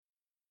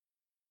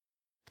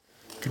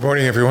Good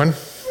morning, everyone.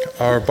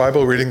 Our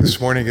Bible reading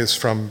this morning is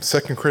from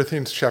 2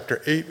 Corinthians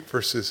chapter 8,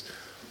 verses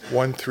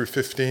 1 through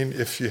 15.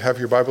 If you have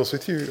your Bibles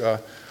with you,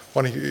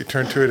 why don't you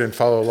turn to it and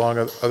follow along?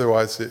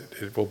 Otherwise,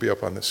 it will be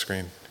up on the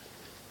screen.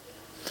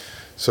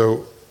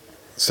 So,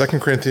 2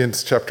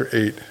 Corinthians chapter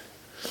 8,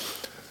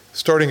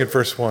 starting at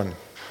verse 1.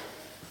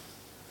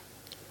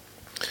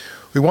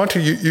 We want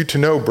you to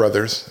know,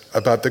 brothers,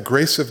 about the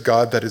grace of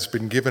God that has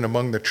been given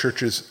among the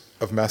churches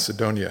of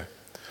Macedonia.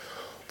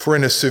 For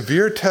in a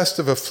severe test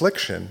of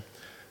affliction,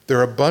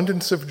 their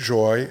abundance of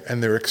joy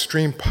and their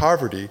extreme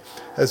poverty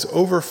has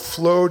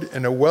overflowed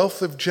in a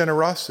wealth of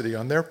generosity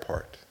on their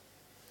part.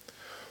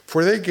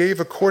 For they gave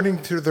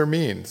according to their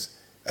means,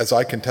 as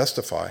I can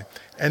testify,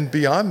 and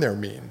beyond their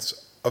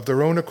means, of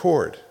their own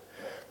accord,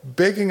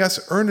 begging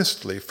us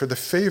earnestly for the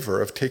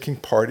favor of taking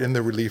part in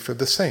the relief of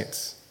the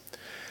saints.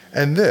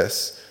 And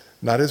this,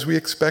 not as we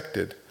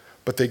expected,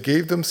 but they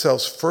gave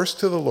themselves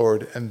first to the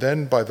Lord and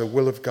then by the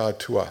will of God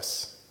to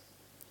us.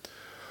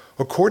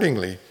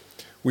 Accordingly,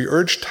 we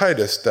urge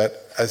Titus that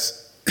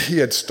as he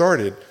had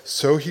started,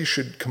 so he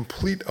should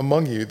complete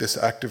among you this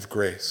act of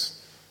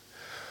grace.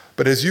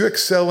 But as you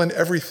excel in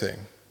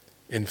everything,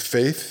 in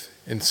faith,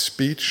 in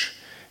speech,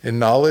 in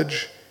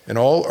knowledge, in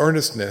all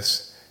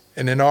earnestness,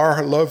 and in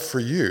our love for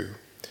you,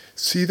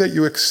 see that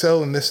you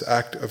excel in this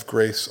act of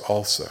grace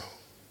also.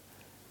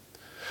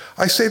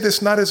 I say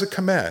this not as a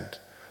command,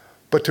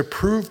 but to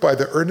prove by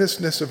the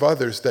earnestness of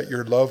others that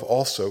your love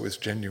also is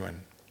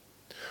genuine.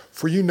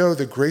 For you know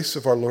the grace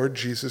of our Lord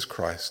Jesus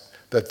Christ,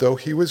 that though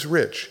he was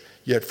rich,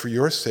 yet for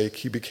your sake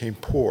he became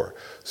poor,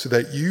 so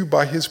that you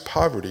by his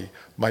poverty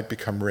might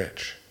become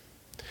rich.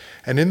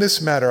 And in this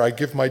matter I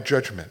give my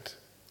judgment.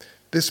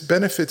 This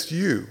benefits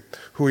you,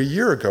 who a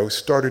year ago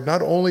started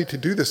not only to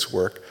do this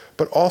work,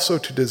 but also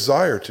to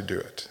desire to do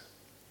it.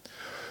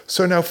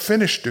 So now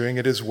finish doing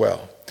it as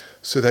well,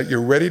 so that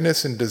your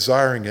readiness in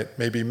desiring it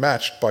may be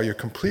matched by your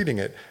completing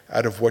it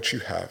out of what you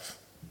have.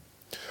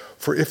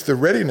 For if the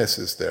readiness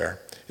is there,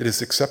 it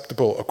is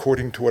acceptable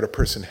according to what a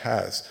person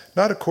has,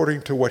 not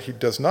according to what he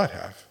does not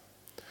have.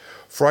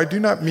 For I do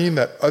not mean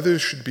that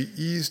others should be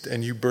eased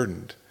and you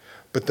burdened,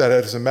 but that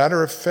as a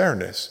matter of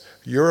fairness,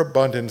 your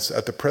abundance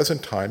at the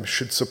present time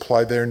should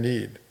supply their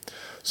need,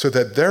 so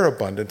that their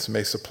abundance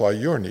may supply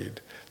your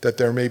need, that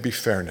there may be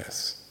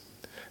fairness.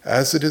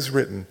 As it is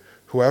written,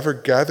 whoever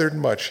gathered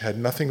much had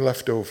nothing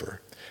left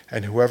over,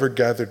 and whoever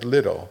gathered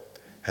little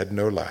had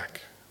no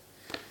lack.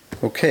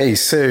 Okay,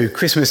 so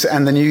Christmas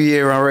and the New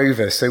Year are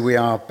over, so we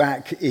are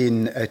back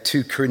in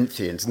 2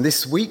 Corinthians. And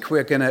this week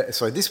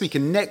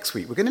and next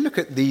week, we're going to look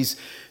at these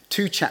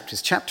two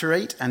chapters, chapter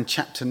 8 and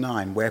chapter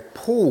 9, where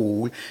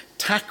Paul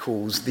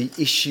tackles the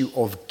issue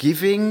of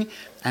giving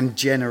and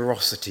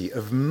generosity,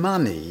 of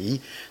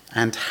money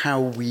and how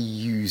we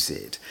use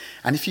it.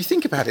 And if you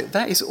think about it,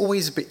 that is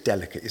always a bit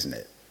delicate, isn't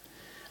it?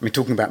 I mean,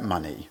 talking about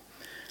money.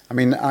 I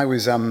mean, I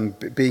was,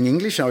 being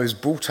English, I was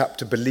brought up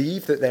to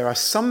believe that there are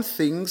some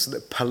things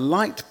that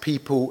polite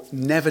people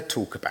never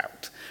talk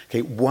about,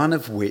 okay, one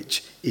of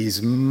which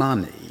is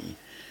money.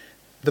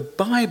 The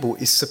Bible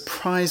is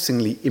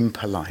surprisingly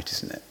impolite,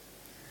 isn't it?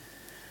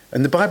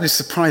 And the Bible is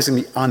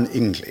surprisingly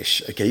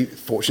un-English, okay,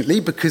 fortunately,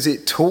 because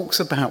it talks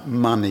about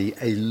money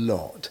a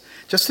lot.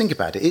 Just think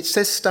about it. It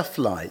says stuff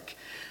like,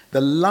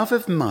 the love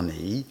of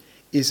money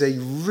is a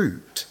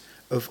root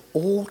of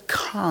all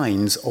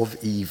kinds of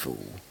evil.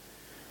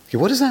 Okay,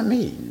 what does that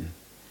mean?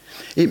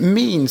 It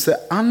means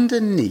that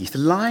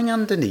lying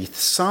underneath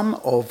some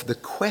of the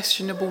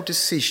questionable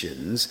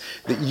decisions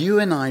that you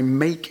and I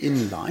make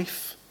in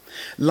life,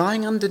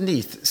 lying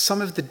underneath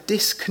some of the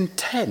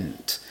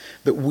discontent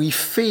that we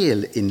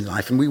feel in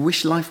life and we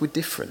wish life were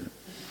different,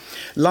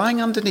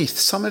 lying underneath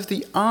some of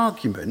the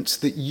arguments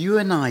that you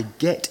and I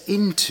get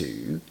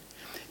into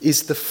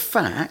is the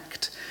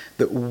fact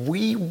that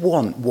we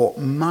want what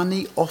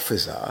money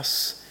offers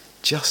us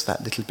just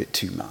that little bit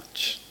too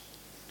much.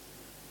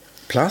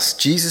 Plus,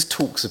 Jesus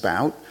talks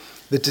about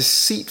the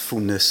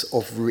deceitfulness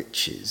of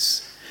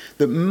riches,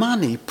 that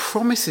money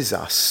promises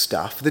us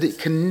stuff that it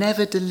can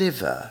never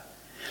deliver.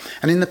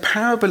 And in the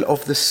parable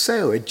of the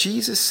sower,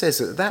 Jesus says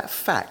that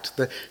fact,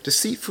 the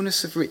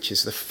deceitfulness of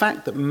riches, the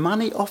fact that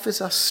money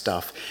offers us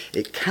stuff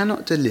it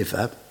cannot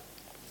deliver,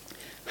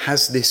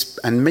 has this,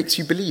 and makes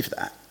you believe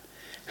that,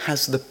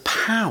 has the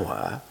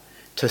power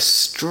to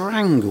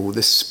strangle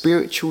the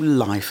spiritual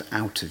life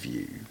out of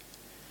you.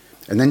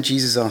 And then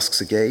Jesus asks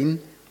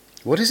again,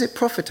 what does it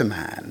profit a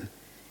man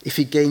if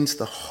he gains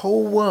the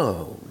whole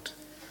world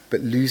but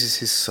loses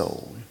his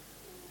soul?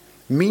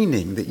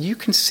 Meaning that you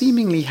can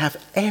seemingly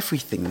have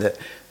everything that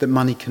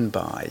money can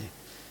buy,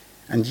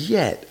 and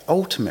yet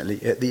ultimately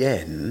at the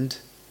end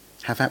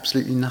have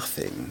absolutely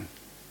nothing.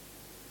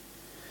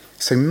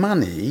 So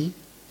money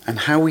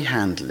and how we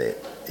handle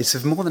it, it's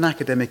of more than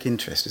academic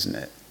interest, isn't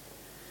it?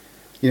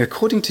 You know,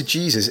 according to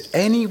Jesus,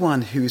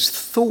 anyone who is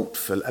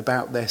thoughtful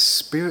about their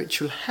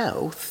spiritual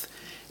health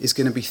is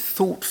going to be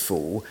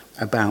thoughtful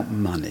about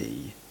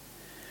money,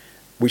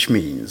 which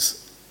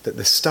means that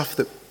the stuff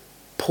that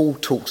Paul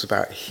talks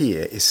about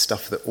here is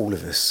stuff that all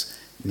of us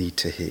need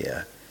to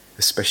hear.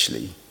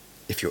 especially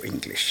if you're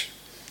English.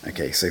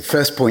 Okay, so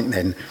first point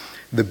then,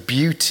 the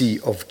beauty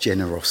of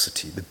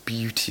generosity. The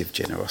beauty of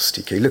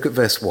generosity. Okay, look at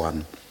verse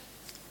 1.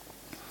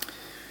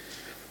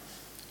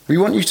 We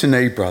want you to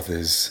know,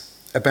 brothers,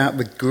 about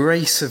the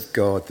grace of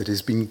God that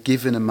has been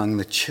given among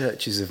the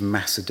churches of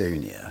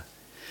Macedonia.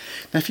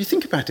 Now, if you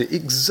think about it,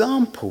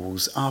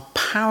 examples are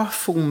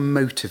powerful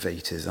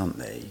motivators, aren't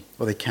they?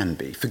 Well, they can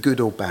be, for good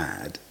or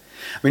bad.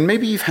 I mean,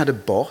 maybe you've had a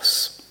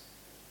boss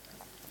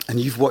and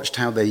you've watched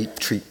how they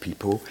treat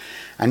people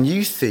and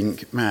you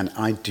think, man,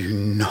 I do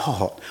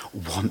not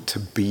want to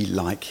be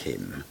like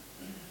him.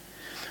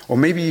 Or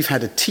maybe you've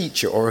had a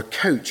teacher or a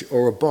coach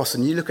or a boss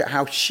and you look at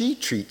how she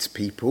treats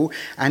people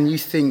and you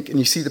think, and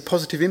you see the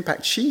positive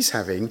impact she's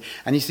having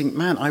and you think,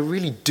 man, I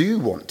really do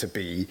want to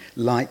be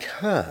like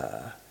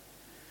her.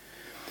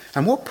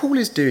 And what Paul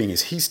is doing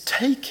is he's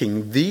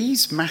taking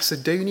these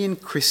Macedonian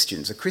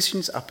Christians, the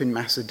Christians up in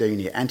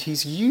Macedonia, and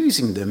he's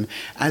using them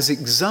as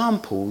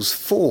examples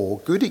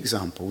good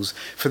examples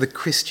for the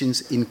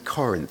Christians in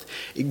Corinth.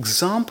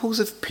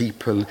 Examples of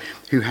people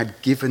who had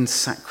given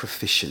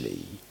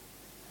sacrificially.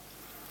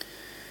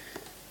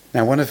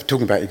 Now,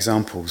 talking about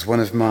examples, one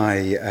of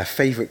my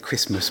favourite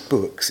Christmas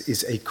books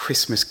is A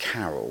Christmas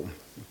Carol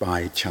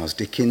by Charles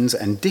Dickens.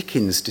 And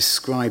Dickens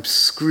describes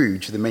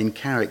Scrooge, the main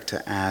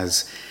character,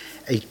 as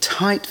a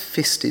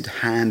tight-fisted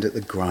hand at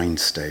the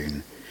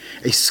grindstone,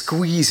 a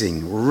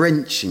squeezing,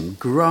 wrenching,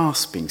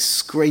 grasping,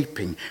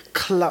 scraping,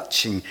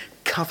 clutching,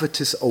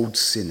 covetous old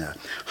sinner,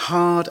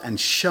 hard and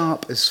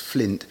sharp as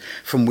flint,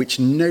 from which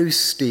no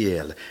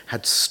steel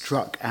had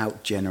struck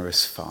out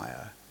generous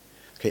fire.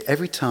 Okay,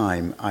 every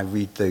time I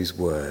read those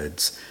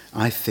words,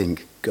 I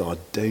think, God,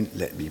 don't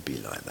let me be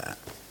like that.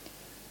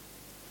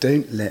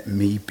 Don't let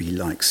me be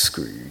like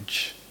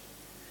Scrooge.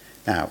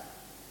 Now,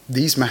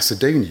 these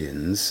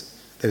Macedonians,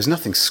 there was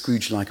nothing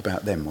Scrooge-like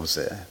about them, was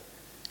there?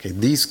 Okay,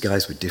 these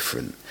guys were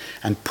different.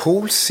 And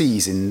Paul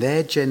sees in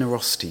their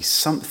generosity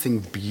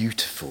something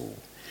beautiful,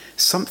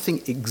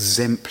 something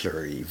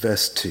exemplary.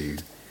 Verse 2.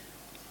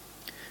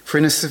 For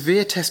in a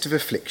severe test of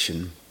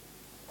affliction,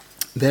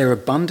 their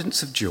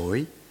abundance of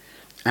joy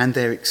and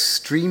their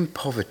extreme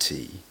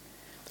poverty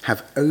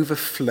have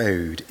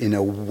overflowed in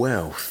a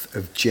wealth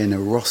of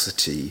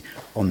generosity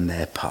on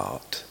their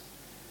part.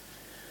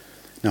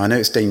 Now, I know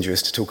it's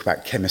dangerous to talk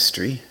about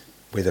chemistry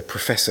with a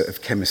professor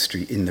of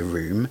chemistry in the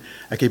room,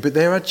 okay, but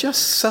there are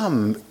just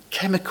some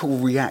chemical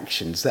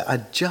reactions that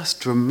are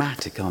just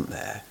dramatic, aren't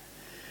there?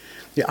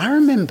 Yeah, I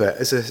remember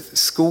as a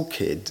school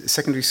kid,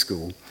 secondary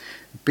school,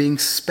 being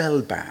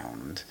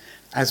spellbound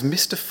as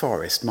Mr.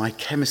 Forrest, my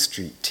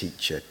chemistry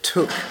teacher,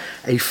 took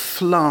a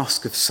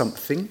flask of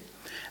something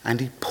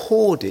and he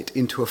poured it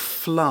into a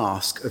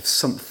flask of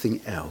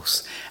something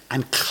else,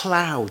 and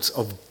clouds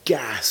of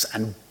gas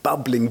and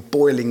bubbling,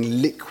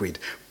 boiling liquid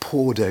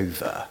poured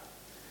over.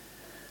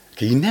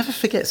 Okay, you never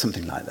forget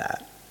something like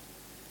that.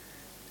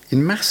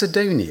 In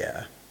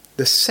Macedonia,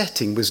 the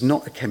setting was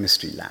not a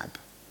chemistry lab.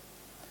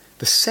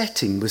 The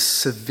setting was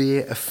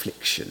severe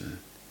affliction.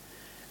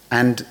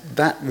 And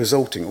that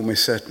resulting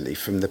almost certainly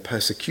from the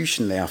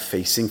persecution they are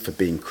facing for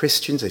being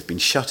Christians. They've been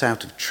shut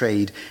out of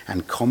trade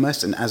and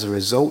commerce, and as a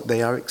result,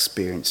 they are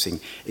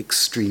experiencing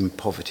extreme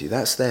poverty.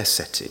 That's their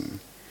setting.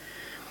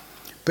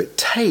 But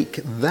take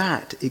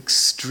that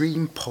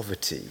extreme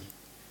poverty,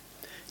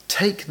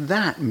 take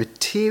that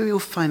material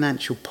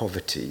financial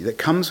poverty that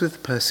comes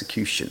with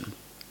persecution,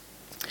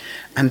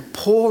 and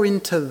pour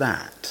into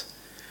that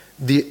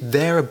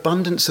their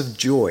abundance of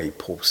joy,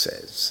 Paul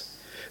says.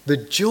 The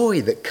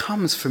joy that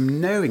comes from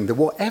knowing that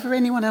whatever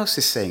anyone else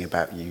is saying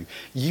about you,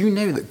 you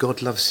know that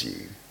God loves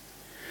you.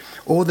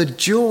 Or the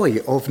joy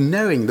of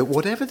knowing that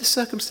whatever the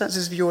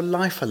circumstances of your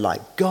life are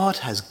like, God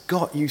has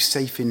got you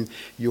safe in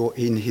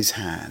his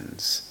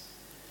hands.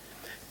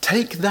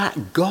 Take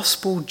that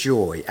gospel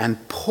joy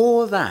and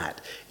pour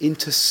that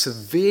into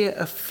severe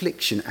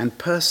affliction and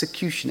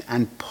persecution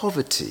and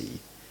poverty.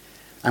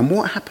 And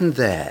what happened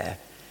there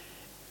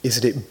is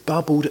that it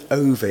bubbled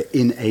over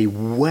in a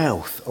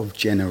wealth of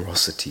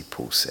generosity,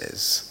 Paul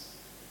says.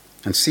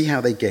 And see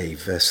how they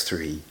gave, verse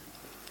 3.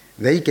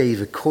 They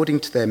gave according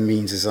to their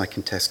means, as I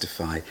can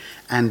testify,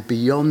 and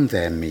beyond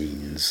their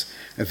means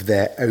of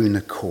their own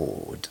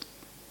accord.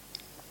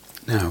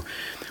 Now,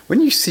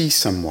 when you see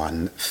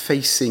someone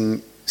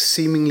facing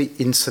seemingly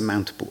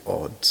insurmountable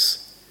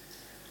odds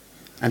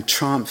and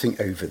triumphing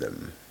over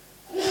them,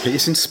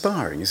 it's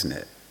inspiring, isn't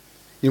it?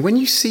 You know, when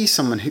you see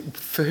someone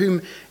for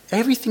whom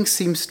everything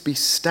seems to be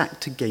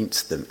stacked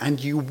against them,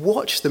 and you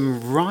watch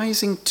them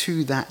rising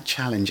to that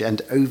challenge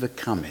and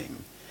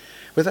overcoming,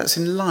 whether that's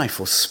in life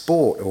or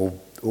sport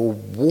or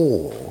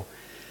war,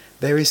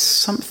 there is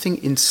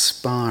something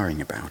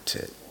inspiring about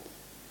it.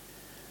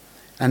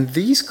 And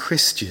these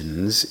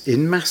Christians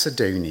in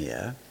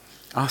Macedonia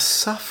are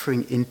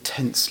suffering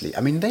intensely.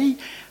 I mean, they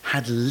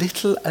had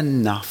little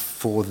enough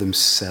for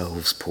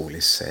themselves, Paul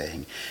is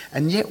saying,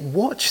 and yet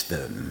watch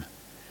them.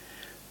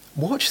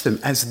 Watch them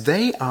as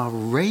they are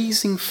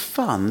raising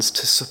funds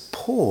to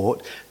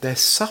support their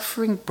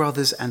suffering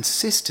brothers and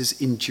sisters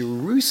in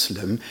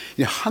Jerusalem,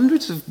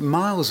 hundreds of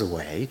miles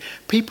away,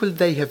 people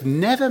they have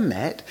never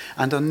met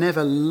and are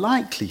never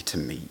likely to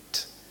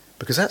meet.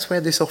 Because that's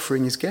where this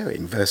offering is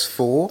going. Verse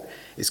 4,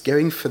 it's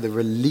going for the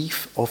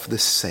relief of the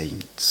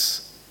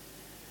saints.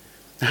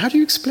 Now, how do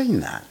you explain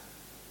that?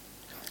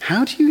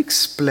 How do you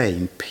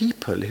explain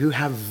people who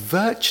have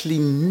virtually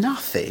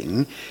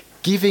nothing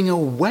giving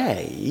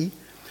away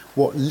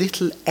what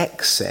little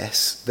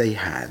excess they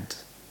had?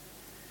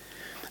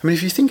 I mean,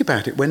 if you think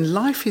about it, when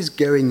life is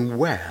going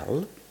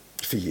well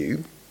for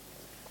you,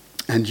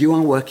 and you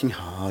are working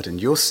hard,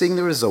 and you're seeing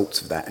the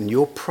results of that, and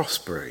you're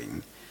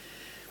prospering,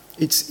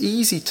 it's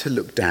easy to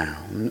look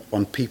down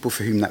on people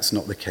for whom that's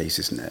not the case,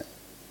 isn't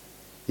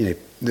it?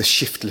 The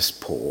shiftless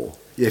poor.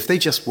 If they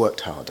just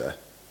worked harder,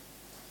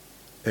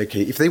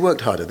 okay, if they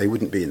worked harder, they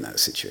wouldn't be in that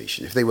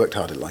situation. If they worked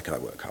harder like I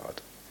work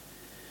hard.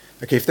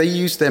 Okay, if they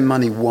used their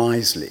money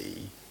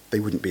wisely, they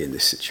wouldn't be in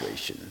this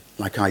situation,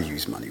 like I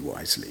use money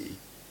wisely.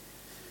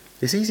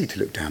 It's easy to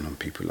look down on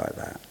people like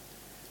that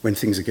when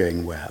things are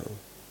going well.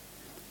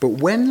 But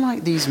when,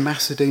 like these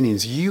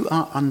Macedonians, you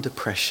are under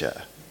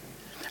pressure,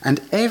 and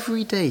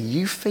every day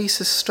you face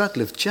a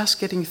struggle of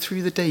just getting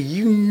through the day,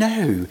 you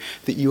know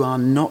that you are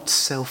not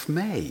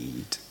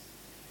self-made.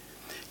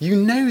 You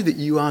know that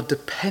you are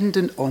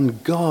dependent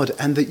on God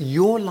and that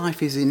your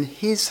life is in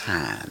His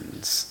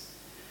hands.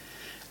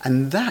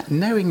 And that,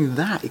 knowing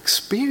that,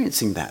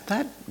 experiencing that,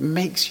 that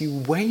makes you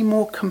way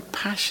more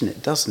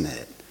compassionate, doesn't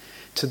it,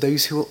 to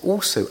those who are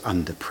also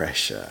under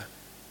pressure.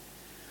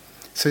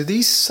 So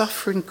these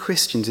suffering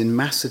Christians in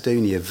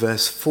Macedonia,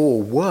 verse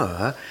 4,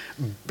 were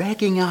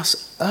begging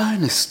us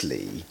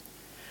earnestly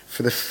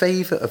for the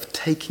favour of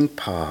taking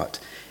part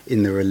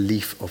in the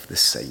relief of the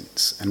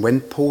saints. And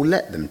when Paul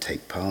let them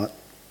take part,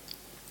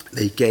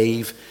 they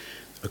gave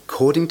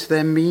according to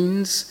their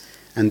means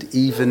and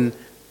even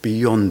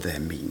beyond their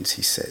means,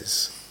 he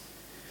says.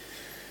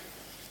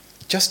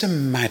 Just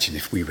imagine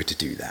if we were to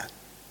do that.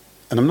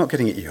 And I'm not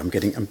getting at you,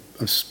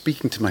 I'm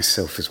speaking to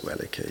myself as well,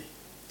 okay?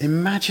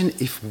 Imagine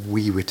if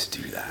we were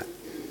to do that.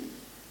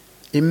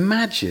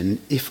 Imagine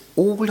if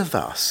all of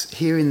us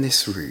here in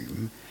this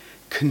room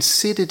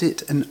considered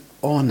it an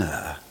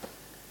honour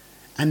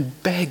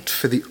and begged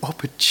for the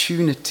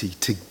opportunity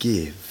to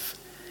give,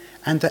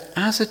 and that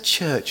as a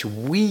church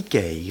we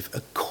gave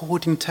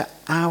according to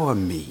our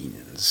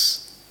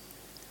means.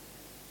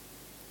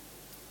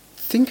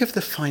 Think of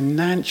the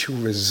financial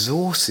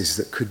resources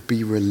that could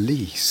be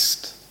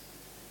released.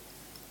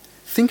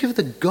 Think of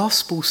the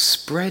gospel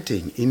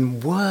spreading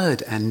in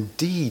word and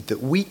deed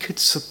that we could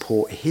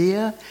support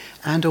here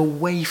and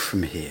away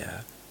from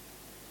here.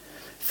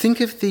 Think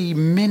of the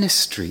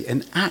ministry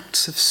and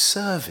acts of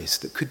service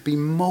that could be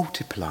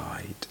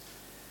multiplied.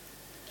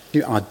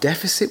 Our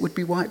deficit would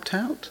be wiped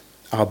out.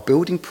 Our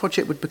building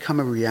project would become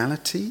a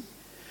reality.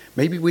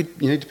 Maybe we'd,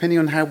 depending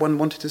on how one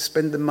wanted to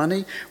spend the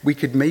money, we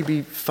could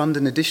maybe fund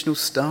an additional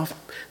staff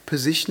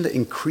position that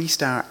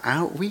increased our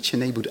outreach,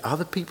 enabled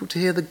other people to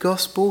hear the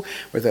gospel,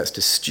 whether that's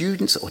to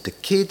students or to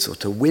kids or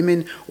to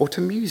women or to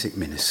music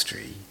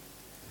ministry.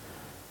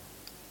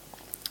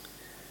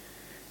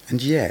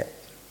 And yet,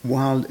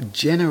 while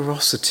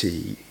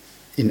generosity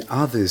in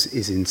others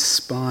is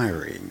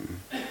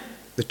inspiring,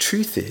 the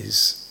truth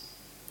is,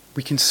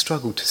 we can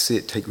struggle to see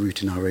it take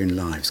root in our own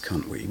lives,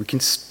 can't we? We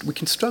can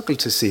struggle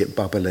to see it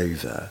bubble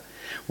over.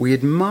 We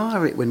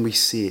admire it when we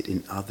see it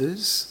in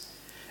others,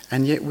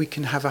 and yet we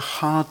can have a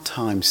hard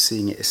time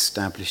seeing it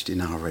established in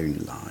our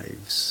own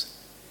lives.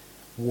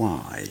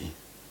 Why?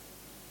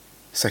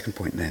 Second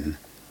point then,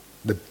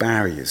 the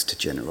barriers to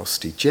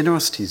generosity.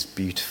 Generosity is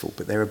beautiful,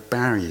 but there are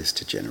barriers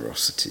to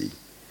generosity.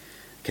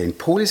 Okay, and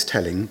Paul is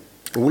telling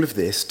all of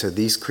this to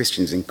these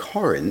Christians in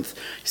Corinth.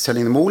 He's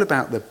telling them all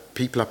about the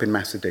people up in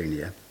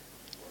Macedonia,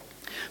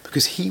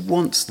 because he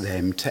wants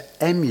them to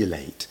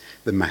emulate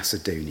the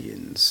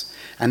Macedonians.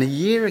 And a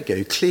year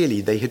ago,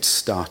 clearly, they had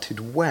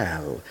started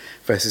well.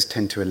 Verses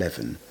 10 to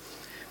 11.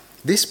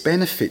 This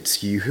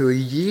benefits you who a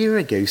year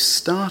ago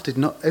started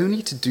not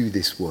only to do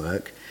this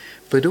work,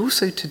 but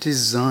also to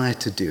desire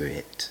to do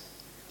it.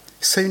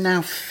 So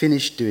now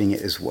finish doing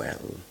it as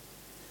well.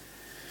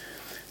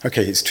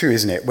 Okay, it's true,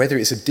 isn't it? Whether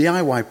it's a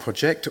DIY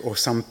project or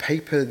some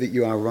paper that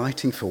you are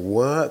writing for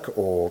work,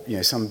 or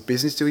some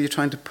business deal you're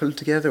trying to pull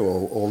together,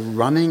 or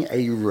running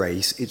a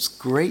race, it's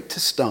great to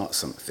start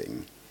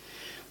something.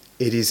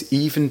 It is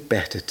even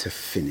better to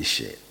finish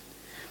it.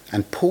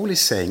 And Paul is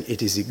saying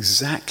it is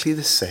exactly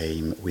the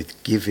same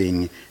with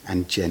giving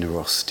and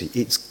generosity.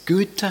 It's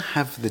good to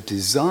have the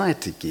desire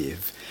to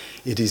give.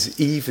 It is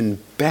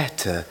even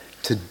better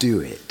to do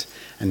it.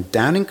 And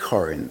down in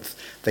Corinth,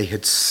 they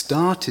had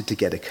started to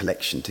get a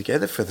collection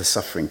together for the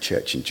suffering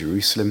church in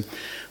Jerusalem,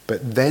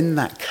 but then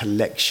that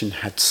collection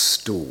had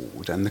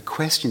stalled. And the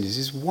question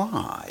is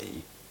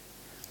why?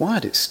 Why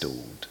had it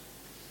stalled?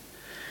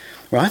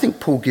 Well, I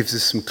think Paul gives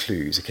us some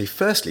clues. Okay,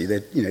 firstly,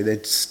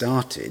 they'd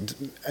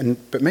started,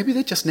 but maybe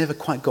they just never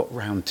quite got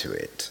round to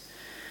it.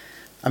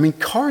 I mean,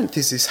 Corinth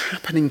is this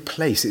happening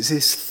place. It's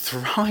this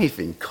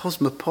thriving,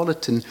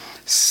 cosmopolitan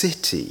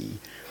city.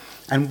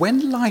 And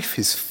when life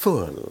is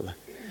full,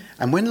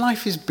 and when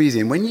life is busy,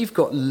 and when you've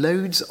got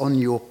loads on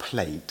your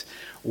plate,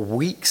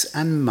 weeks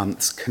and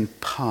months can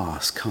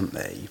pass, can't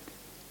they?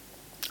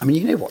 I mean,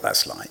 you know what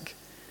that's like.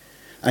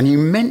 And you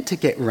meant to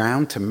get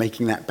round to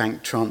making that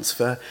bank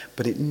transfer,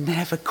 but it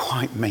never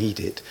quite made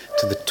it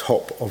to the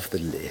top of the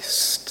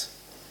list.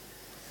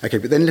 Okay,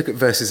 but then look at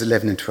verses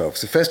 11 and 12.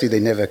 So firstly,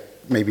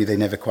 maybe they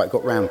never quite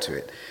got round to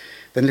it.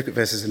 Then look at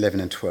verses 11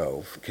 and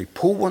 12. Okay,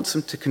 Paul wants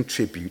them to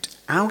contribute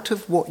out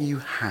of what you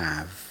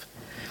have.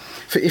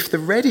 For if the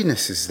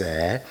readiness is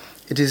there,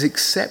 it is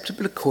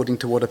acceptable according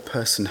to what a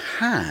person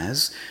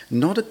has,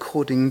 not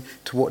according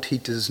to what he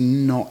does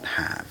not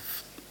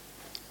have.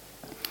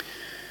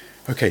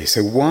 Okay,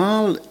 so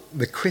while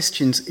the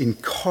Christians in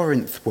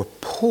Corinth were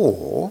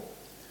poor,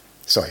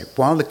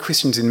 while the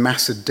Christians in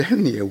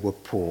Macedonia were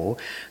poor,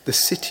 the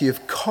city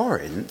of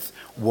Corinth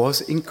was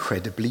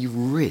incredibly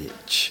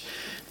rich.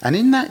 And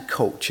in that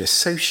culture,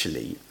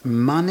 socially,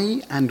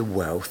 money and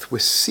wealth were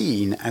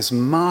seen as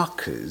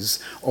markers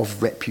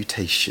of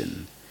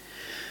reputation.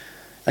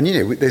 And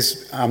you know,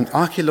 there's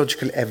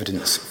archaeological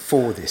evidence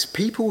for this.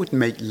 People would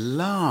make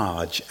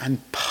large and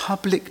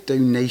public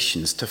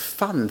donations to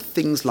fund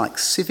things like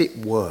civic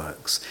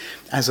works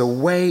as a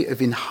way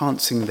of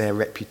enhancing their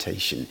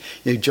reputation.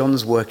 You know,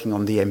 John's working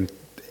on the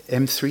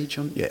M3,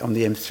 John? Yeah, on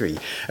the M3.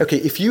 Okay,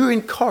 if you were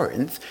in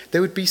Corinth,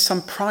 there would be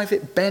some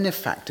private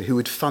benefactor who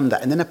would fund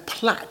that, and then a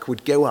plaque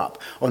would go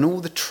up on all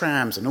the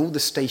trams and all the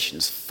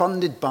stations,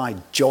 funded by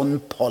John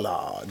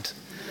Pollard,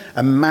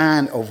 a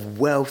man of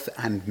wealth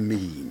and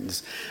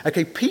means.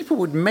 Okay, people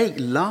would make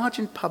large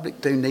and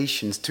public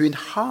donations to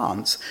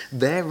enhance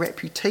their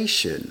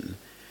reputation.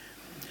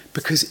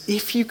 Because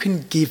if you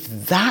can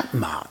give that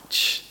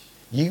much,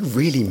 you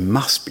really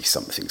must be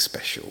something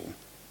special.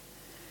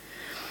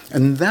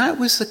 And that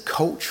was the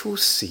cultural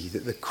sea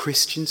that the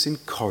Christians in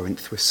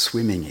Corinth were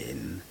swimming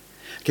in.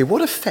 Okay,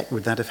 what effect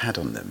would that have had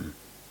on them?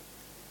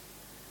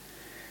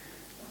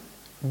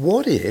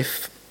 What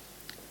if,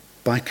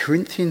 by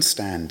Corinthian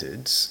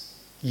standards,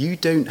 you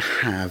don't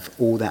have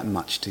all that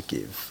much to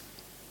give?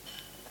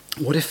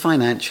 What if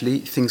financially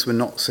things were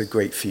not so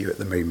great for you at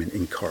the moment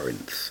in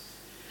Corinth?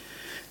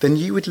 Then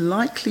you would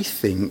likely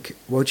think,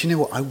 well, do you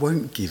know what? I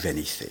won't give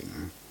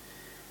anything.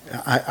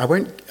 I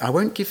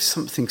won't give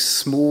something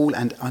small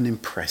and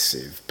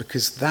unimpressive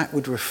because that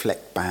would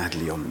reflect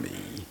badly on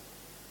me.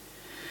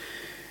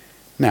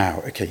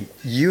 Now, okay,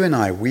 you and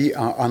I, we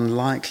are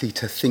unlikely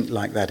to think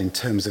like that in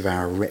terms of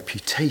our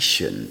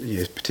reputation,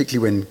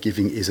 particularly when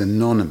giving is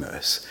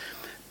anonymous.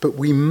 But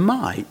we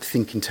might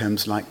think in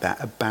terms like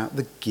that about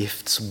the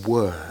gift's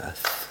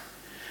worth.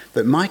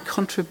 That my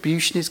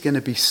contribution is going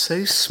to be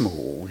so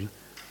small.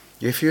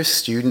 If you're a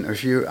student or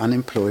if you're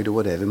unemployed or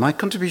whatever, my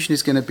contribution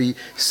is going to be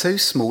so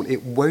small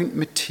it won't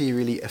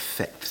materially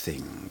affect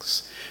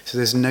things. So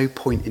there's no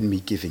point in me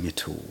giving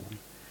at all.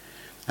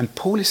 And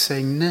Paul is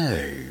saying,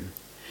 no,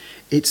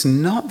 it's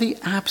not the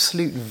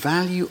absolute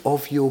value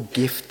of your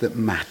gift that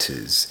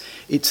matters.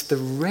 It's the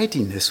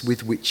readiness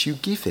with which you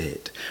give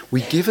it.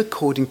 We give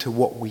according to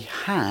what we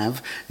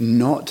have,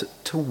 not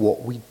to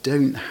what we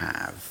don't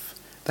have.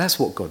 That's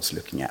what God's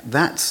looking at.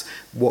 That's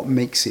what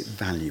makes it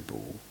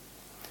valuable.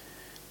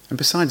 And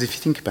besides, if you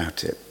think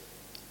about it,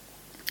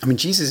 I mean,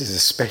 Jesus is a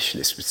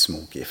specialist with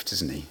small gifts,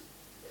 isn't he?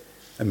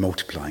 And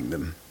multiplying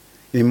them.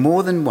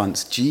 More than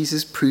once,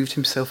 Jesus proved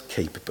himself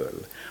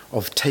capable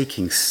of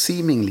taking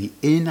seemingly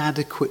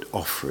inadequate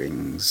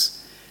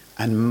offerings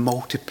and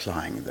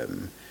multiplying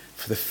them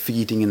for the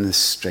feeding and the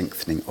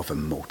strengthening of a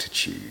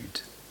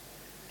multitude.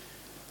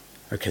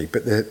 Okay,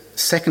 but the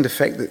second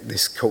effect that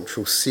this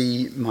cultural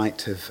sea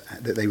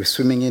that they were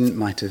swimming in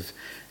might have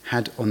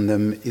had on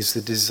them is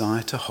the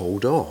desire to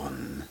hold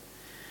on.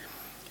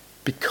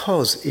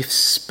 Because if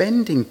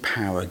spending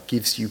power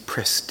gives you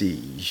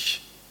prestige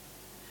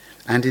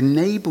and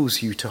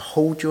enables you to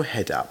hold your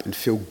head up and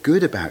feel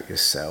good about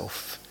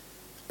yourself,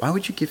 why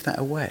would you give that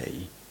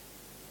away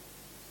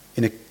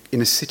in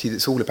a city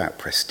that's all about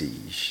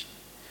prestige?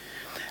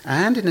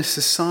 And in a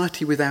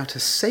society without a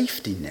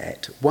safety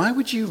net, why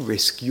would you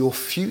risk your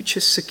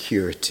future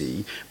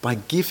security by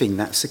giving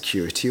that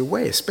security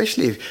away,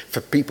 especially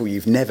for people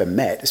you've never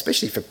met,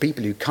 especially for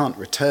people who can't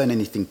return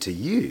anything to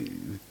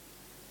you?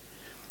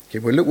 Okay,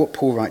 well, look what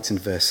Paul writes in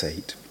verse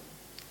 8.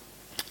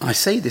 I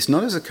say this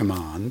not as a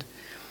command,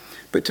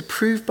 but to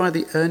prove by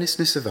the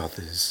earnestness of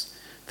others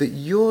that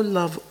your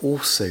love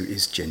also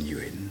is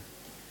genuine.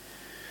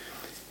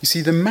 You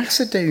see, the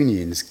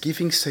Macedonians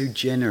giving so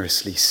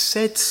generously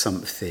said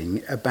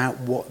something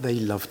about what they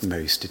loved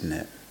most, didn't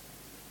it?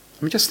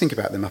 I mean, just think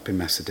about them up in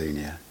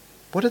Macedonia.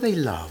 What do they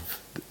love?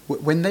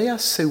 When they are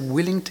so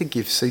willing to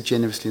give so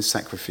generously and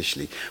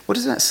sacrificially, what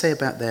does that say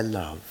about their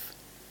love?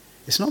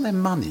 It's not their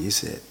money,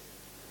 is it?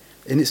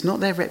 And it's not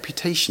their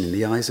reputation in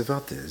the eyes of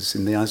others,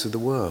 in the eyes of the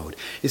world.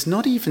 It's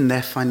not even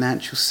their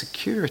financial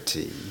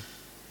security.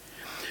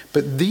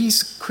 But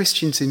these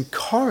Christians in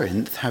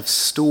Corinth have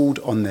stalled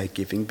on their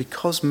giving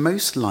because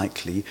most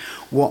likely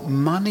what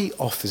money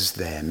offers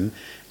them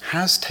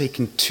has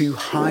taken too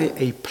high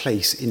a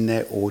place in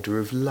their order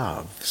of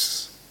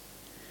loves.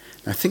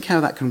 Now think how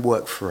that can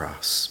work for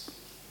us.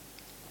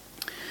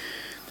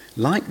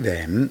 Like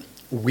them,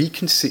 we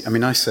can see,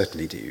 I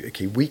certainly do,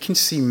 okay, we can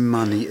see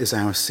money as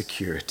our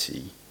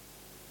security.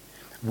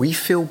 We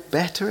feel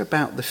better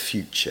about the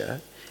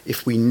future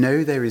if we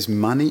know there is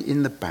money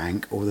in the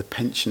bank or the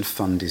pension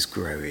fund is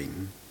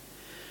growing.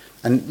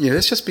 And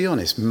let's just be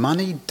honest,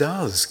 money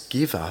does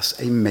give us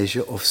a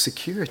measure of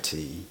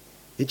security.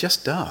 It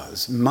just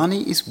does.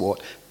 Money is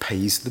what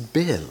pays the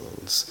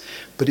bills,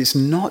 but it's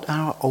not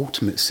our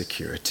ultimate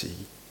security.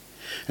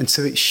 And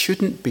so it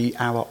shouldn't be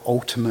our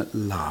ultimate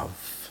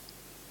love.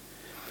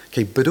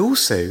 Okay, but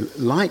also,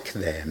 like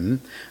them,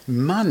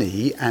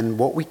 money and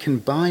what we can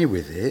buy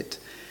with it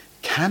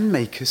can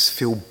make us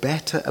feel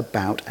better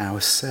about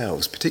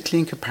ourselves,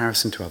 particularly in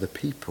comparison to other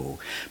people,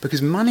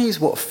 because money is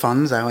what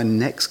funds our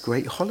next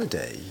great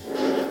holiday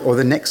or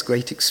the next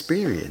great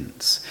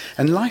experience.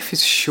 And life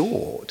is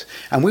short,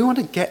 and we want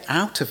to get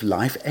out of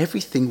life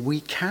everything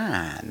we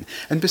can.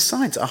 And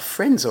besides, our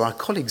friends or our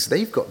colleagues,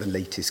 they've got the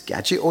latest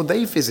gadget, or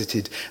they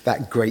visited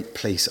that great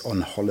place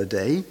on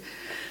holiday.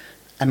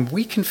 And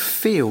we can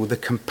feel the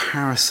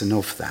comparison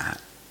of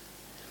that.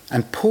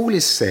 And Paul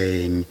is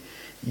saying,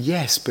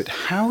 yes, but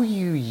how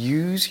you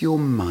use your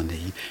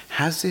money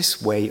has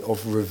this way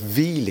of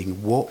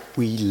revealing what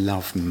we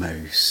love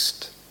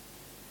most.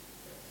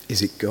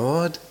 Is it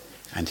God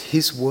and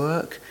his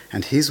work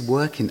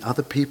in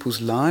other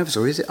people's lives,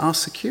 or is it our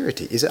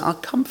security? Is it our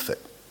comfort?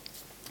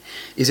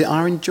 Is it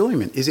our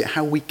enjoyment? Is it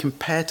how we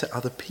compare to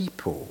other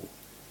people?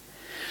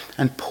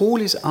 And Paul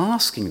is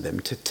asking them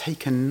to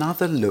take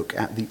another look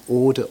at the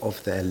order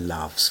of their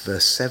loves.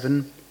 Verse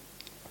 7,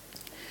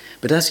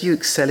 but as you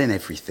excel in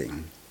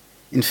everything,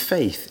 in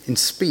faith, in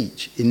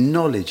speech, in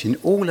knowledge, in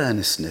all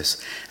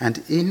earnestness,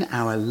 and in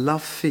our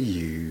love for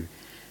you,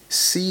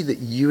 see that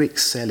you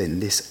excel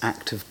in this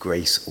act of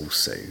grace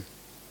also.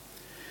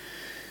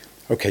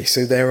 Okay,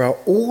 so there are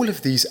all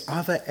of these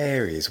other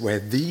areas where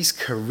these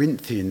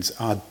Corinthians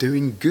are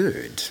doing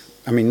good.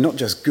 Not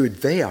just good,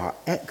 they are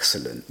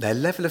excellent. Their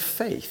level of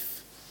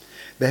faith,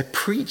 their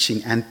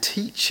preaching and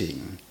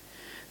teaching,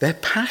 their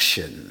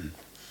passion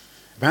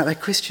about their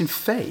Christian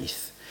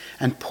faith.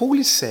 And Paul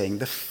is saying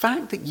the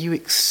fact that you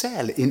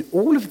excel in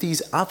all of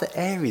these other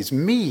areas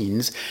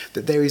means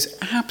that there is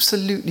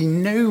absolutely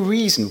no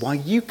reason why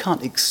you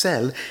can't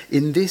excel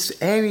in this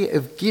area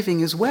of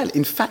giving as well.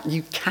 In fact,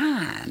 you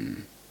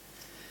can.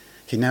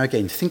 Okay, now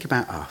again, think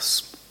about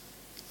us.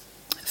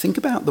 Think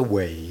about the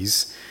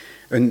ways,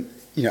 and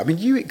you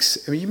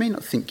may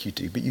not think you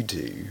do, but you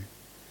do.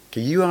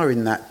 Okay, you are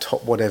in that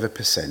top whatever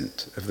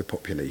percent of the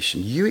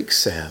population. You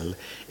excel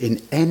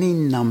in any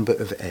number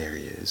of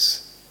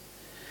areas.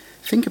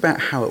 Think about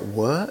how at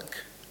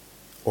work,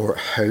 or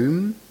at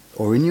home,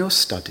 or in your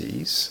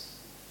studies,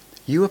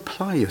 you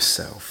apply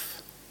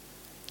yourself.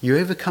 You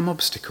overcome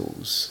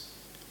obstacles.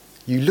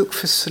 You look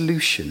for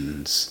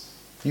solutions.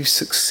 You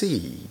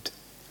succeed.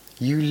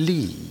 You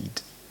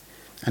lead.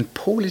 And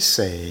Paul is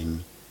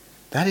saying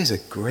that is a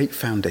great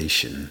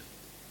foundation.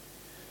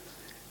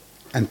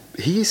 And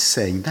he is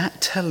saying that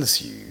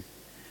tells you,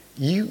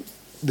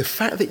 the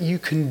fact that you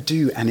can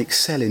do and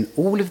excel in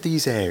all of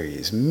these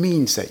areas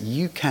means that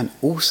you can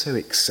also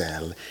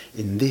excel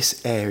in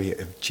this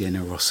area of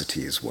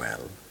generosity as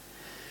well.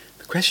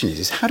 The question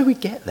is how do we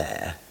get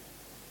there?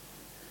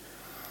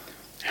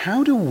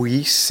 How do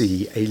we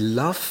see a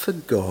love for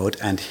God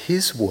and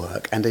his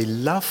work and a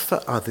love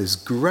for others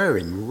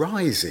growing,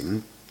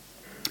 rising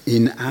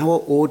in our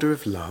order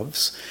of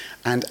loves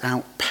and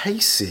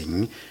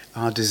outpacing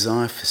our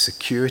desire for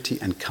security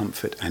and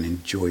comfort and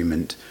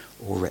enjoyment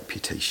or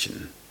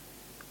reputation?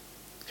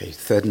 Okay,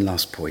 third and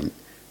last point,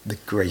 the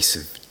grace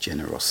of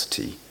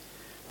generosity.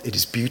 It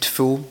is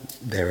beautiful,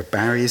 there are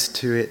barriers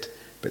to it,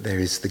 but there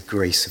is the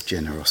grace of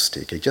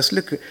generosity. Okay, just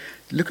look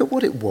at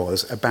what it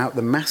was about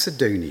the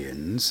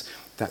Macedonians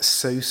that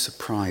so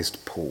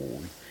surprised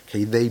Paul.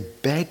 Okay, they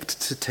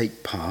begged to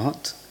take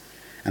part,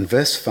 and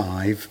verse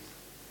 5,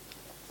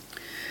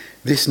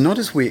 this not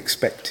as we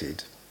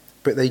expected,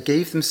 but they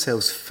gave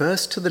themselves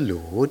first to the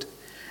Lord,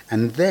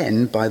 and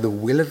then by the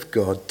will of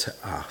God to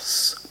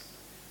us.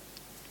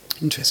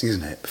 Interesting,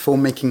 isn't it? Before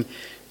making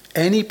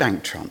any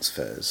bank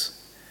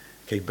transfers,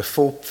 okay,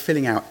 before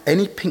filling out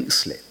any pink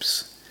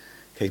slips,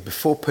 okay,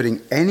 before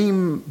putting any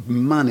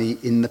money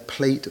in the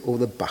plate or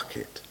the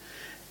bucket,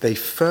 they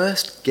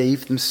first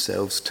gave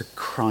themselves to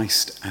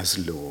Christ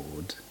as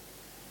Lord.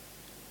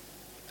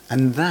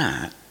 And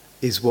that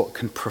is what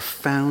can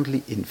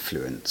profoundly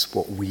influence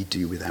what we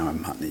do with our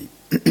money,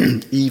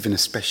 even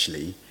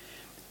especially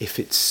if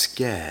it's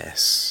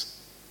scarce,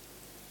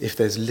 if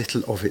there's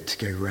little of it to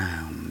go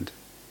round.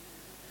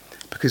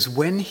 Because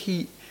when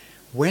he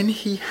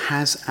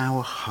has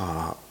our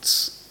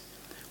hearts,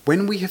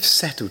 when we have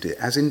settled it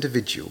as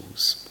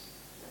individuals,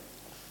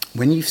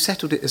 when you've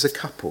settled it as a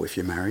couple if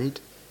you're married,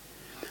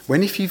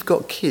 When if you've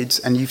got kids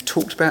and you've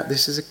talked about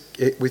this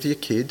with your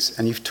kids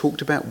and you've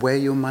talked about where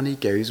your money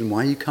goes and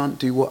why you can't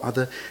do what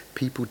other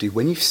people do,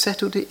 when you've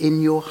settled it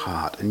in your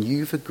heart and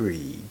you've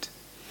agreed,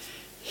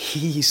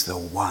 he's the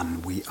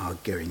one we are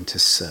going to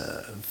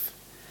serve,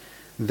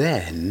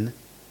 then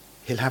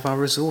he'll have our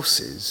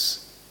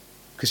resources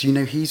because you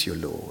know he's your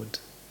Lord.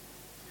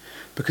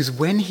 Because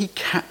when he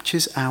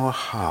captures our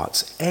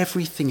hearts,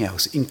 everything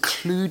else,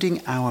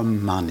 including our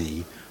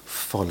money,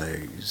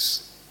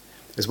 follows.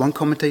 As one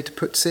commentator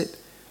puts it,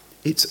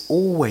 it's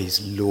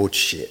always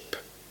lordship,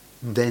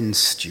 then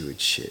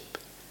stewardship.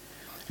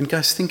 And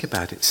guys, think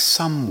about it.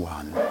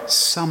 Someone,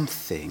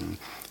 something,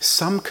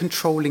 some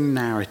controlling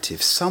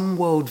narrative, some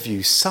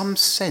worldview, some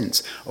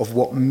sense of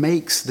what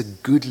makes the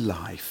good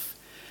life,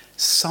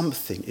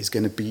 something is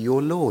going to be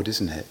your Lord,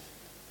 isn't it?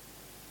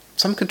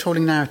 Some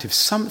controlling narrative,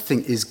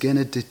 something is going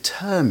to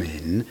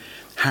determine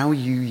how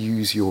you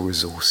use your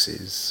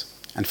resources.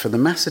 And for the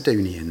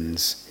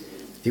Macedonians,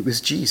 it was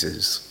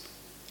Jesus.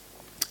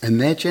 And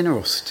their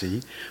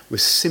generosity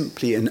was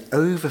simply an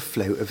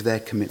overflow of their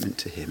commitment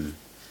to him.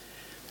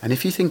 And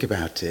if you think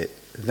about it,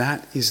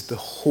 that is the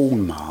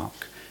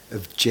hallmark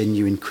of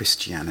genuine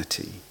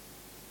Christianity.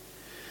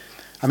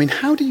 I mean,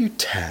 how do you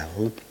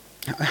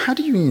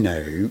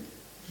know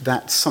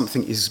that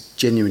something is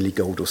genuinely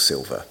gold or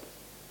silver?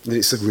 That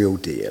it's a real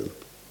deal?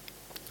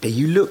 Okay,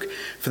 you look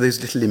for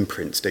those little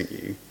imprints, don't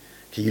you?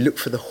 Okay, you look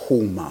for the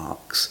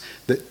hallmarks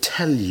that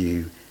tell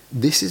you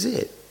this is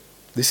it.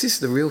 This is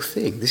the real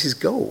thing. This is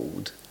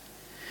gold.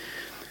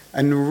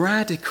 And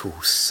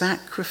radical,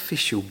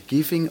 sacrificial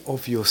giving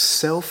of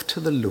yourself to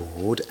the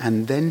Lord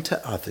and then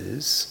to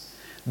others,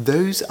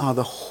 those are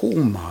the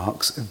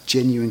hallmarks of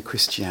genuine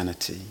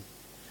Christianity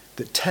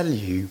that tell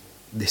you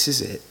this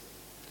is it.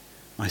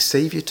 My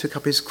Saviour took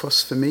up his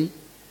cross for me.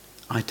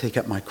 I take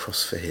up my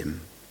cross for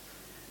him.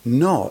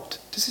 Not,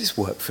 does this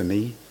work for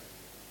me?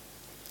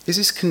 Is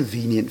this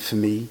convenient for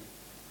me?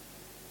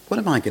 What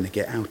am I going to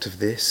get out of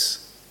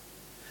this?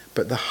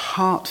 But the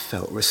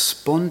heartfelt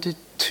responded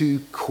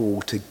to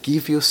call to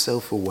give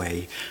yourself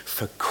away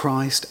for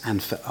Christ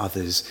and for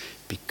others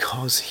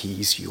because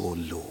he's your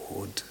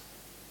Lord.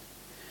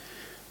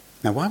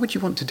 Now, why would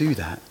you want to do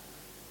that?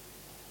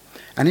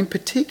 And in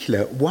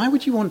particular, why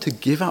would you want to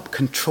give up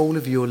control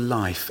of your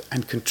life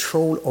and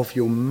control of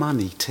your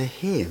money to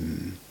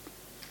him?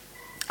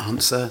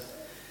 Answer,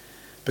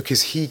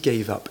 because he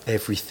gave up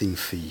everything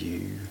for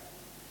you.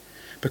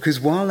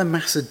 Because while the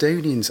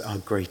Macedonians are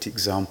great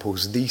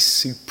examples, the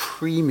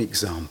supreme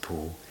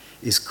example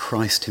is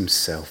Christ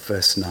himself.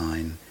 Verse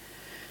 9.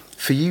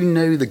 For you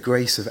know the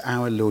grace of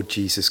our Lord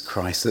Jesus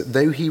Christ, that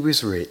though he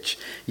was rich,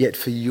 yet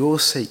for your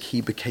sake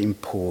he became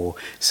poor,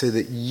 so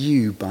that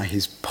you by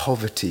his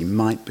poverty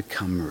might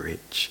become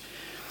rich.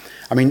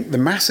 I mean, the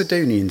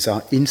Macedonians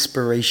are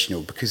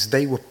inspirational because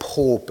they were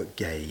poor but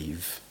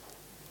gave.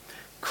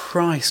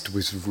 Christ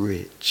was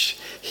rich.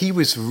 He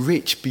was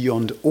rich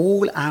beyond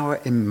all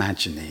our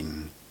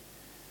imagining.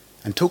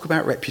 And talk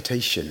about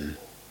reputation.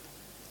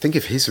 Think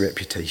of his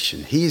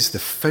reputation. He is the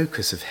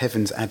focus of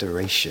heaven's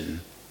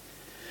adoration.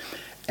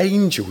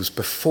 Angels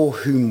before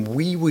whom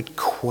we would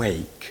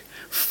quake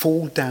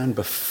fall down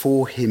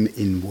before him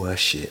in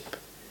worship.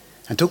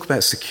 And talk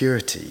about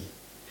security.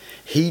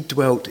 He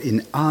dwelt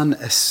in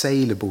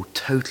unassailable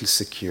total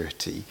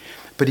security,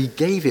 but he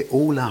gave it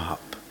all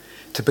up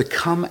to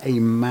become a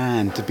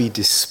man, to be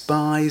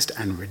despised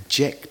and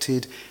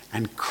rejected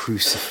and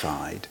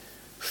crucified.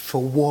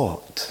 For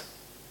what?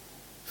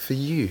 For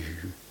you,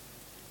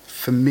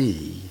 for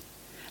me.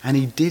 And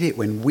he did it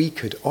when we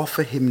could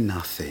offer him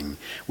nothing,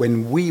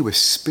 when we were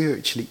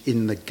spiritually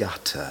in the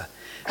gutter.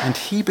 And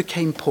he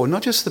became poor,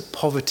 not just the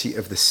poverty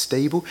of the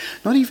stable,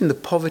 not even the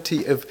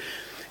poverty of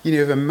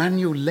a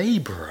manual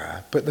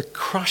labourer, but the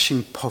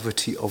crushing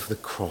poverty of the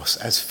cross,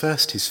 as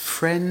first his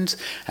friends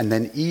and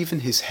then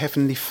even his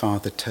heavenly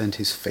Father turned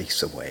his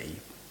face away,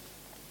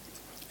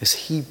 as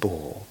he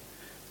bore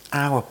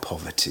our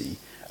poverty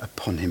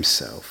upon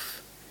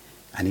himself.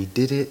 And he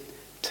did it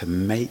to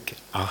make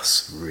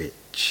us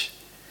rich,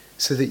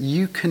 so that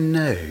you can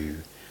know,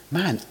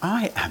 man,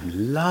 I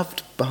am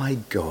loved by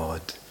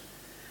God.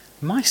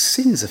 My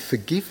sins are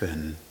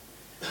forgiven.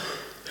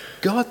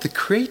 God, the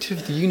creator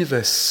of the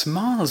universe,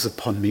 smiles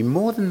upon me.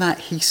 More than that,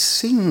 he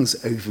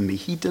sings over me.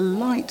 He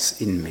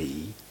delights in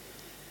me.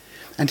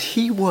 And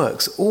he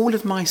works all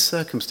of my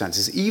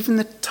circumstances, even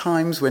the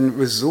times when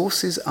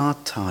resources are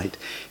tight,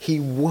 he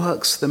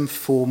works them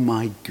for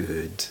my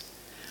good.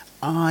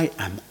 I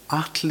am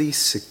utterly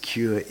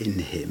secure in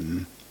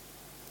him.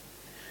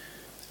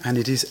 And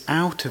it is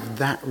out of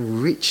that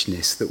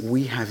richness that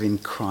we have in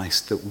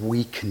Christ that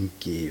we can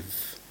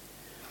give.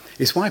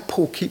 It's why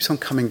Paul keeps on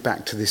coming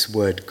back to this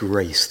word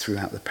grace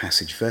throughout the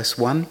passage. Verse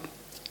 1,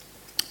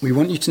 we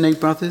want you to know,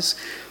 brothers,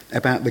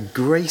 about the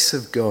grace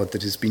of God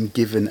that has been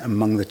given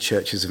among the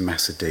churches of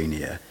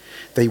Macedonia.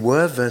 They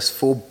were, verse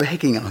 4,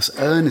 begging us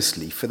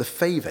earnestly for the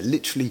favour,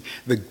 literally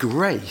the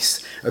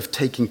grace of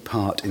taking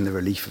part in the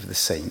relief of the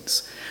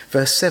saints.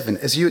 Verse 7,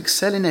 as you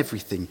excel in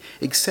everything,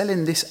 excel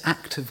in this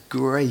act of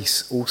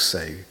grace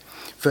also.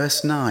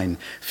 Verse 9,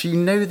 for you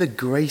know the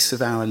grace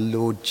of our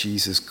Lord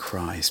Jesus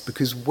Christ,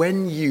 because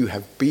when you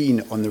have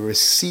been on the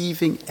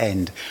receiving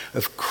end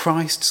of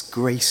Christ's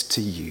grace to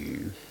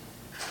you,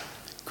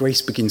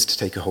 grace begins to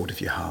take a hold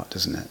of your heart,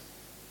 doesn't it?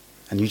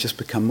 And you just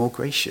become more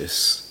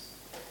gracious.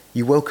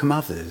 You welcome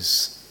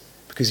others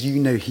because you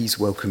know he's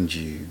welcomed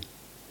you.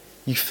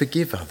 You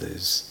forgive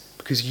others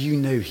because you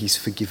know he's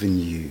forgiven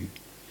you.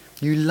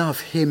 You love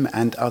him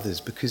and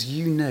others because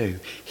you know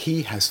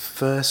he has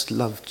first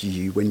loved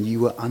you when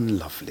you were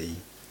unlovely.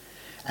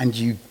 And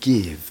you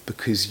give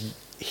because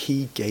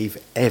he gave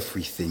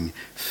everything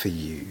for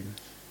you.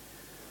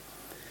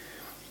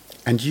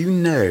 And you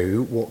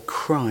know what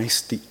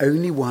Christ, the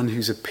only one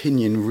whose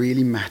opinion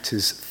really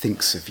matters,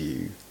 thinks of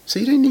you. So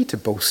you don't need to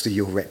bolster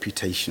your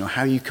reputation or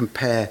how you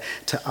compare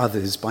to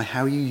others by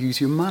how you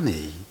use your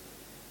money.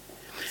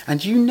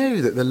 And you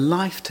know that the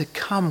life to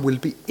come will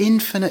be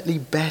infinitely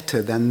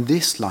better than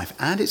this life,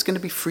 and it's going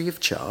to be free of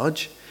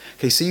charge.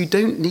 Okay, so you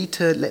don't need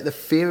to let the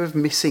fear of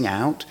missing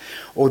out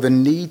or the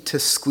need to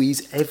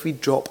squeeze every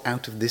drop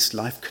out of this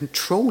life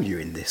control you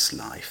in this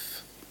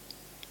life.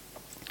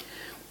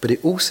 But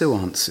it also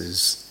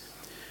answers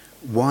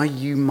why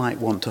you might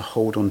want to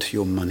hold on to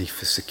your money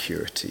for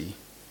security.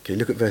 Okay,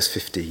 look at verse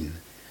 15,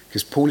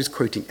 because Paul is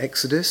quoting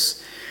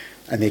Exodus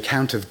and the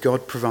account of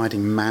God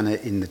providing manna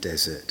in the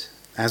desert.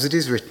 As it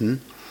is written,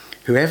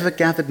 whoever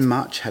gathered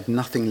much had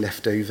nothing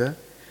left over,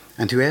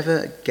 and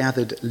whoever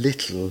gathered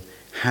little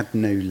had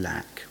no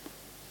lack.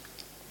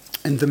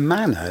 And the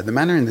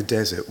manna in the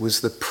desert was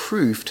the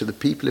proof to the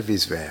people of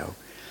Israel,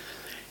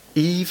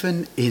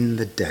 even in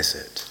the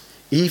desert,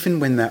 even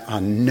when there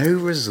are no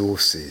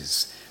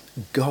resources,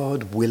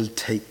 God will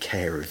take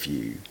care of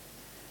you.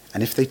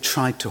 And if they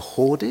tried to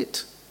hoard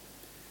it,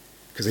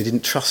 because they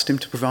didn't trust him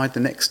to provide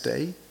the next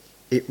day,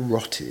 it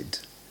rotted.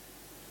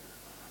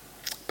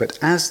 But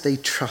as they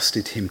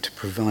trusted him to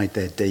provide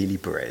their daily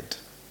bread,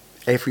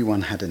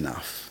 everyone had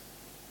enough.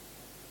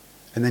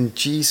 And then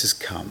Jesus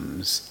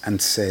comes and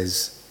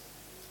says,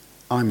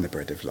 I'm the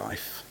bread of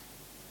life.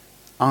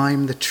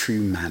 I'm the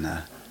true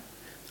manna.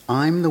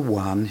 I'm the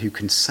one who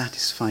can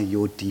satisfy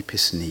your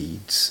deepest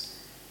needs.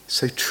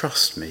 So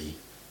trust me.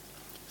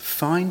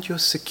 Find your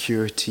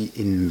security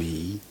in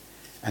me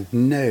and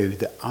know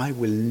that I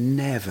will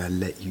never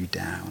let you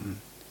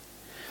down.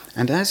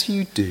 And as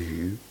you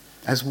do,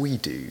 as we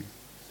do,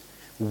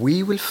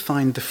 we will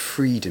find the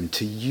freedom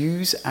to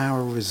use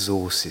our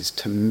resources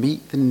to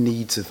meet the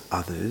needs of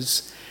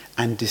others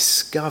and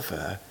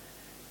discover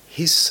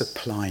his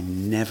supply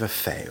never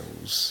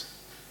fails.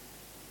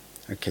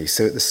 Okay,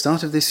 so at the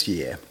start of this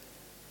year,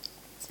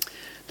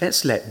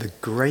 let's let the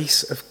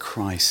grace of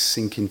Christ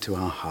sink into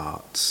our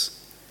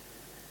hearts.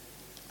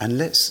 And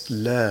let's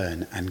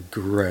learn and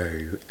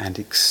grow and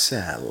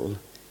excel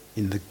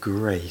in the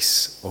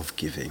grace of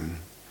giving.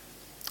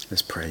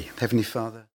 Let's pray. Heavenly Father,